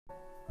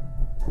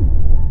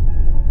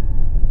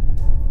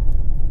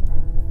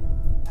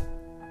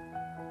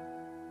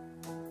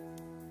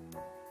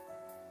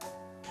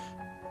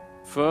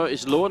Fur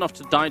is low enough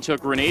to die to a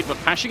grenade, but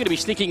Pasha going to be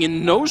sneaking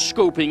in,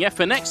 no-scoping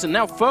FNX, and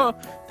now Fur,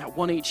 that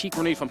 1 HE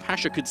grenade from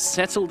Pasha could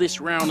settle this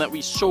round that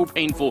was so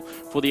painful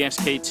for the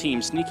SK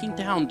team. Sneaking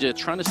down,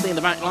 trying to stay in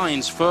the back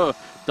lines. Fur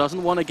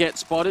doesn't want to get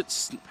spotted.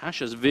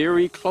 Pasha's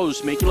very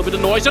close, making a little bit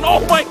of noise, and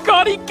oh my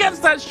god, he gets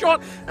that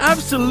shot!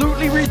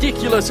 Absolutely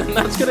ridiculous, and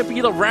that's going to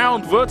be the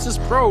round. Virtus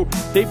Pro,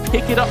 they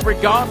pick it up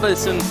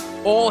regardless, and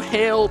all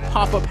hail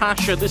Papa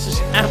Pasha. This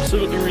is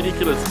absolutely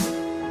ridiculous.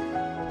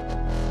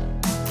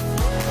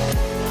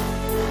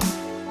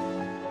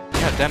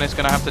 Dennis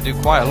going to have to do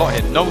quite a lot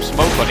here. No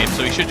smoke on him,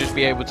 so he should just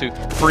be able to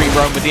free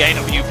roam with the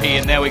AWP,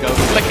 and there we go,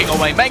 flicking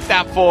away. Make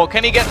that 4.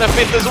 Can he get the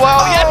 5th as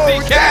well? Oh, yes, he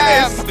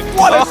can! Dennis!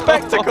 What a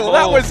spectacle!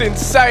 That was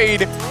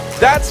insane!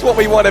 That's what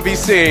we want to be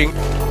seeing.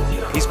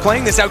 He's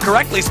playing this out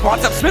correctly.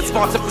 Spots up Smith,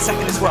 spots up the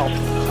 2nd as well.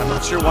 I'm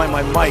not sure why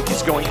my mic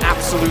is going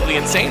absolutely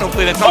insane.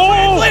 Hopefully that's not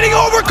translating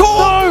over Cole!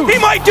 No. He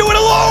might do it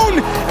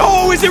alone!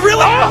 Oh, is it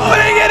really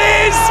happening? It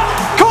is!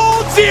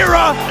 Cold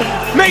Zera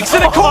makes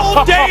it a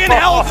cold day in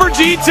hell for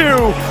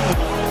G2!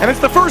 And it's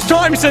the first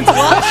time since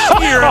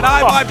last year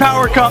at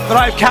Power Cup that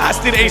I've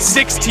casted a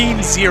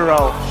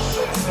 16-0.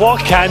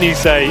 What can you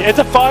say? It's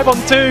a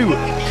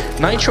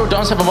 5-on-2. Nitro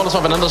does have a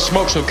Molotov and another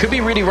smoke, so it could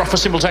be really rough for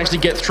Simple to actually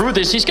get through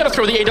this. He's going to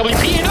throw the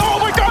AWP in. Oh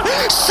my god!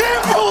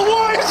 Simple,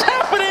 what is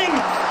happening?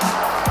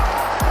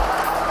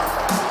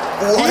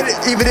 What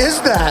even is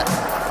that?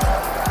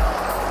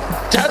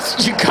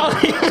 You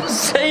can't even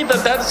say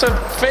that that's a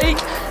fake.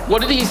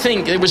 What did he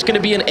think? It was going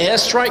to be an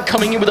airstrike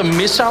coming in with a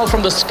missile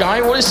from the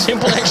sky? What is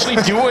Simple actually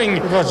doing?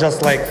 It was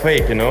just like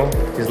fake, you know?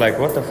 He's like,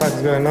 what the fuck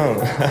is going on?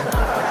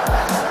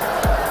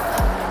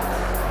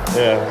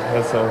 Yeah,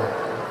 that's all.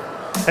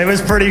 It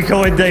was pretty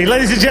cool indeed.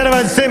 Ladies and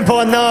gentlemen,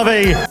 Simple and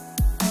Navi.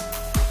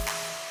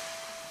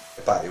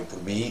 Pá, eu por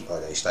mim,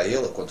 olha, aí está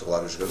ele a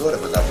controlar o jogador, a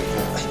mandar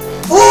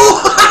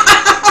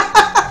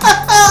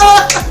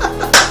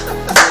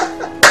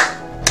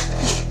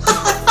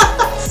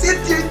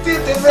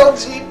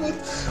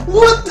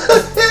What the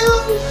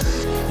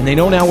hell? And they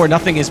know now where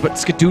nothing is, but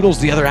Skadoodle's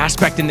the other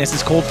aspect in this,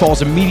 as Cold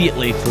falls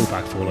immediately. Full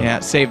back falling. Yeah,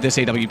 save this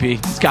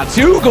AWP. He's got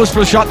 2, goes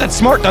for the shot, that's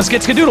smart, does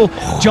get Skadoodle.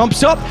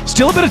 Jumps up,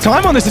 still a bit of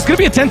time on this, it's gonna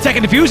be a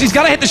 10-second defuse, he's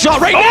gotta hit the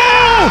shot right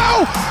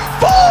now!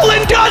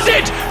 Fallen does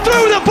it!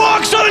 Through the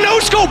box on a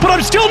no-scope, but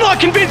I'm still not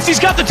convinced he's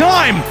got the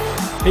time!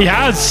 He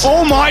has!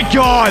 Oh my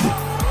god!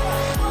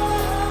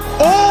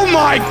 Oh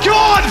my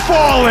god,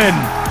 Fallen!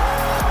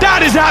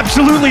 That is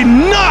absolutely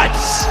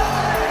nuts!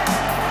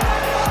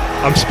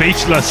 I'm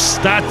speechless.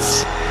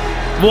 That's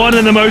one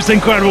of the most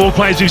incredible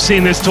players we've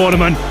seen this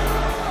tournament.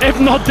 If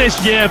not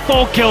this year,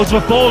 4 kills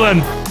for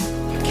Fallen.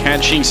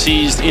 Catching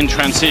seized in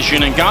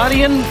transition, and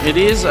Guardian, it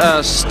is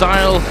a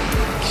style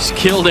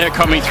kill there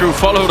coming through,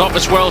 followed up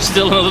as well.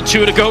 Still another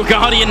 2 to go.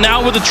 Guardian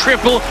now with a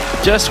triple.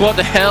 Just what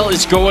the hell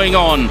is going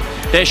on?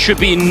 There should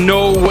be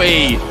no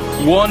way.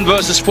 1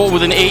 versus 4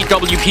 with an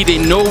AWP. They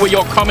know where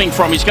you're coming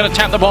from. He's going to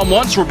tap the bomb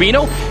once.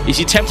 Rubino, is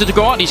he tempted to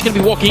go out? He's going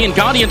to be walking in.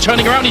 Guardian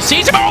turning around. He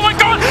sees him. Oh my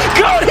god!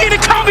 Guardian,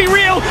 it can't be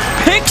real!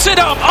 Picks it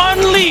up,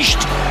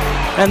 unleashed.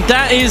 And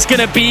that is going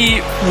to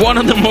be one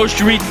of the most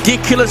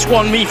ridiculous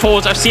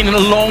 1v4s I've seen in a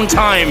long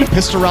time.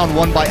 Pissed around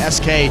 1 by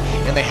SK,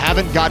 and they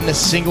haven't gotten a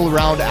single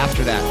round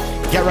after that.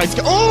 Get right.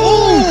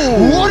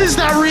 Oh! What is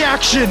that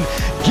reaction?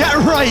 Get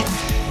right.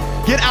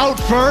 Get out,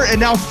 Fur, and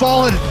now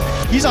Fallen.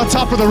 He's on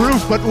top of the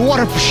roof, but what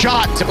a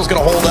shot. Simple's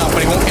gonna hold up, but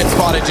he won't get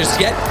spotted just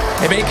yet.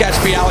 It may catch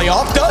Bialy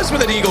off. Does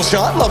with an eagle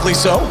shot. Lovely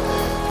so.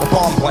 A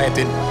bomb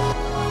planted.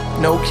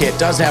 No kit.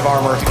 Does have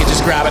armor. If he can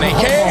just grab an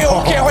AK.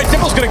 Okay, all right,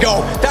 Simple's gonna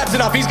go. That's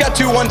enough. He's got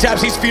 2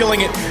 1-taps. He's feeling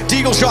it.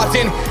 Deagle shot's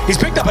in. He's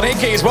picked up an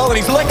AK as well, and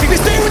he's electing to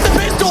stay with the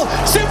pistol.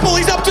 Simple,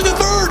 he's up to the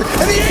 3rd,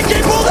 and the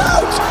AK pulled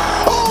out.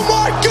 Oh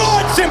my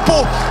god,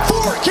 Simple.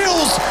 4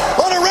 kills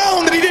on a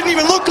round that he didn't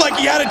even look like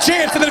he had a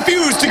chance, and then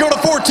fused to go to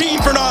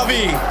 14 for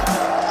Navi.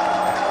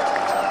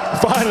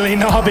 Finally,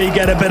 Navi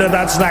get a bit of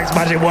that Snacks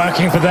magic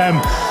working for them.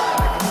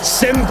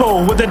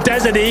 Simple with the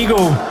Desert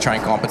Eagle.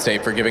 Try and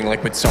compensate for giving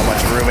Liquid so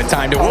much room and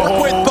time to work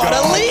with, but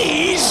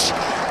Unleash!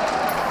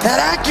 That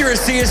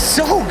accuracy is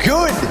so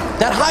good.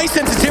 That high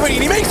sensitivity,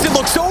 and he makes it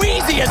look so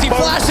easy as he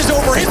flashes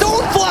over his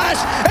own flash,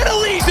 and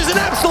Unleash is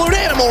an absolute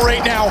animal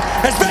right now,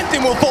 as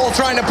Venton will fall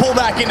trying to pull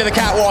back into the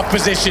catwalk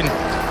position.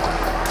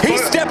 He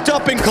stepped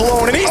up in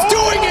Cologne, and he's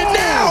doing it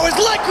now as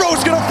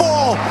Lekro's gonna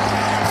fall.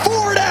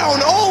 4 down,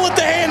 all at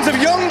the hands of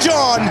Young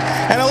John,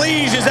 and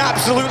Elige is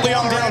absolutely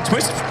on down.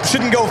 Twist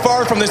shouldn't go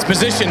far from this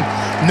position,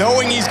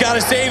 knowing he's got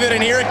to save it,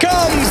 and here it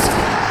comes.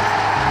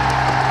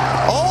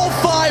 All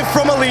 5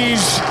 from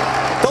Elige.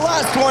 The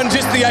last one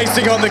just the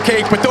icing on the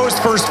cake, but those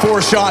first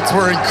 4 shots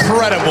were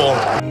incredible.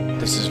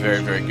 This is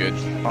very, very good.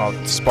 Oh,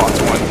 spots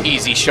 1,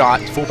 easy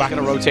shot. Fullback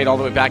gonna rotate all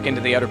the way back into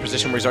the outer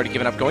position where he's already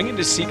given up. Going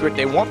into secret,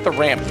 they want the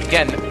ramp.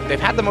 Again, they've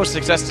had the most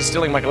success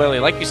distilling Michael Lilly.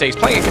 Like you say, he's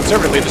playing it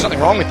conservatively. There's nothing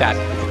wrong with that.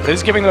 But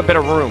he's giving them a bit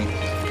of room.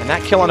 And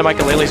that kill onto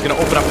Michael is going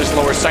to open up this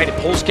lower side. It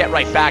pulls Get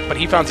Right back, but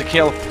he found a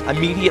kill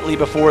immediately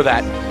before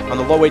that on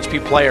the low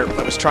HP player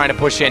that was trying to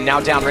push in. Now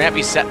down ramp,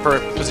 he's set for a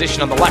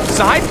position on the left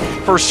side.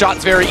 First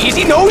shot's very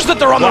easy. Knows that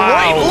they're on the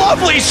right.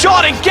 Lovely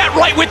shot, and Get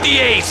Right with the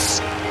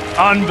ace.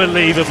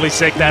 Unbelievably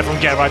sick there from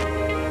Get Right.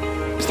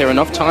 Is there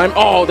enough time?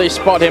 Oh, they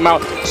spot him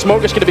out.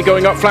 Smoker's going to be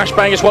going up,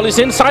 flashbang as well. He's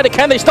inside it.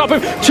 Can they stop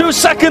him? 2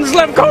 seconds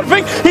left.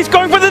 Config. He's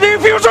going for the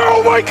defuse.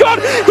 Oh my god!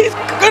 He's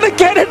going to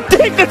get a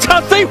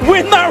Dignitas. They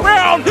win that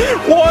round.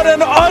 What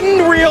an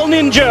unreal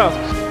ninja.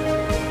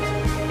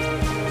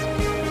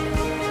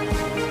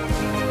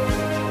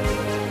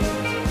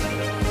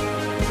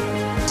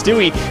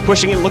 Stewie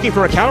pushing in, looking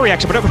for a counter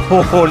reaction, but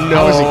oh no.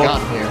 How has he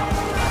gotten here?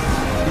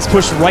 He's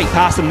pushed right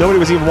past him. Nobody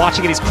was even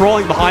watching it. He's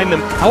crawling behind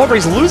them. However,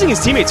 he's losing his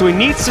teammates, so he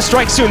needs to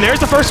strike soon. There's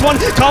the first one.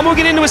 Combo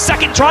get into his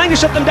second, trying to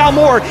shut them down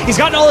more. He's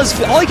gotten all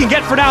he can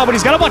get for now, but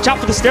he's got to watch out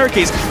for the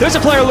staircase. There's a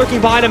player lurking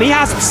behind him. He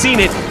hasn't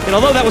seen it, and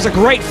although that was a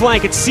great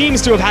flank, it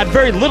seems to have had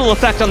very little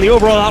effect on the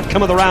overall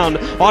outcome of the round.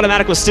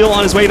 Automatic was still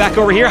on his way back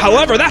over here.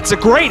 However, that's a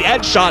great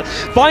edge shot,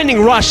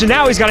 finding Rush, and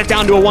now he's got it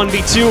down to a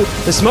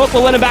 1v2. The smoke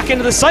will let him back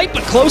into the site,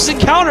 but close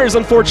encounters,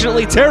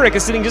 unfortunately. Tarek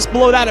is sitting just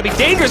below that. It'd be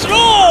dangerous.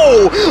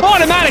 Oh!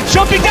 Automatic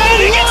jumping down,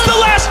 and he gets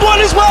the last one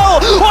as well!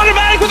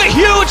 Automatic with a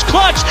huge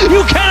clutch!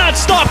 You cannot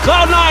stop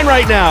Cloud9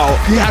 right now!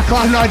 Yeah,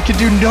 Cloud9 can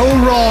do no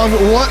wrong.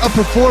 What a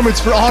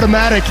performance for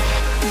Automatic.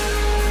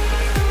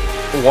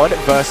 1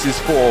 versus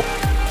 4,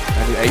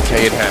 and the AK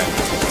in hand.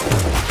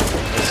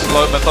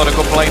 Slow,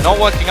 methodical play, not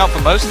working out for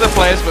most of the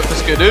players, but for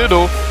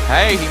Skadoodle,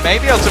 hey, he may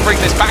be able to bring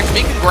this back. If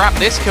he can grab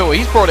this kill,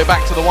 he's brought it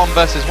back to the 1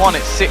 versus 1.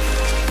 It's 6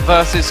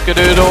 versus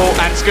Skadoodle,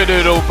 and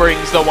Skadoodle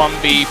brings the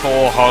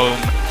 1v4 home.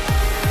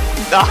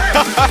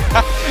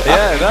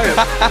 Yeah, no.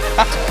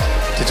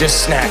 To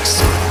just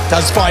Snacks.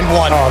 Does find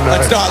one. Oh, no.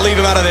 Let's not leave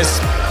him out of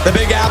this. The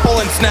Big Apple,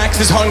 and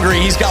Snacks is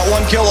hungry. He's got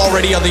 1 kill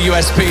already on the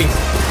USP.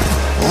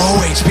 Low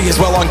HP as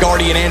well on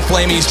Guardian and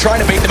Flamey. He's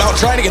trying to bait them out,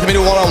 trying to get them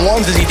into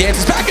one-on-ones as he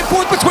dances back and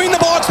forth between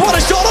the box. What a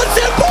shot on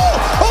Simple!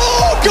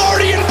 Oh,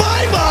 Guardian,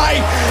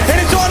 bye-bye!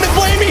 And it's on to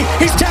Flamey.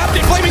 He's tapped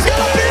it. Flamey's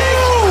got a big...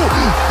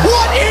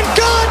 What in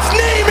God's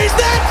name is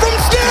that from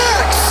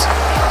Snacks?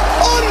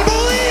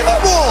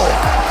 Unbelievable!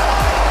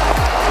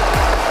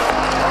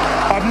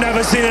 I've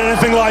never seen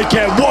anything like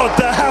it. What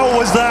the hell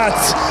was that?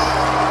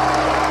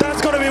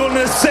 That's got to be one of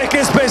the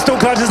sickest pistol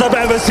clutches I've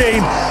ever seen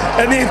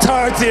in the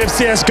entirety of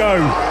CSGO.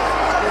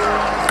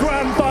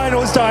 Grand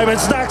Finals time and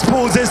Snacks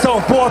pulls this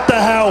off. What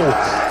the hell?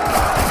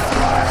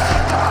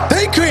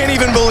 They can't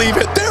even believe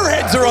it. Their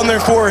heads are on their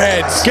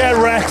foreheads. Get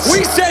wrecked.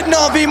 We said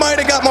Na'Vi might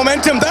have got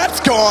momentum. That's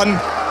gone.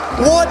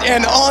 What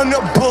an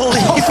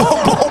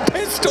unbelievable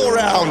pistol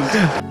round.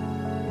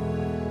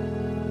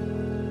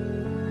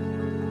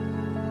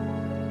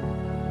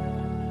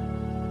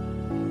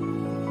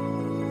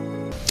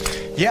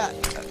 Yeah,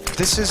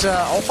 this is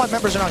all 5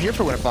 members are now here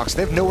for Winterfox.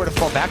 They have nowhere to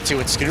fall back to.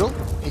 It's Skadoodle.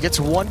 He gets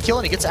 1 kill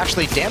and he gets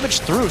actually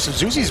damaged through. So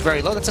Zuzi's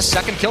very low. That's a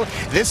 2nd kill.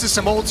 This is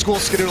some old school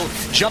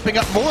Skadoodle jumping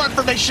up. More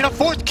information. A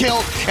 4th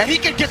kill, and he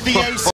can get the ace.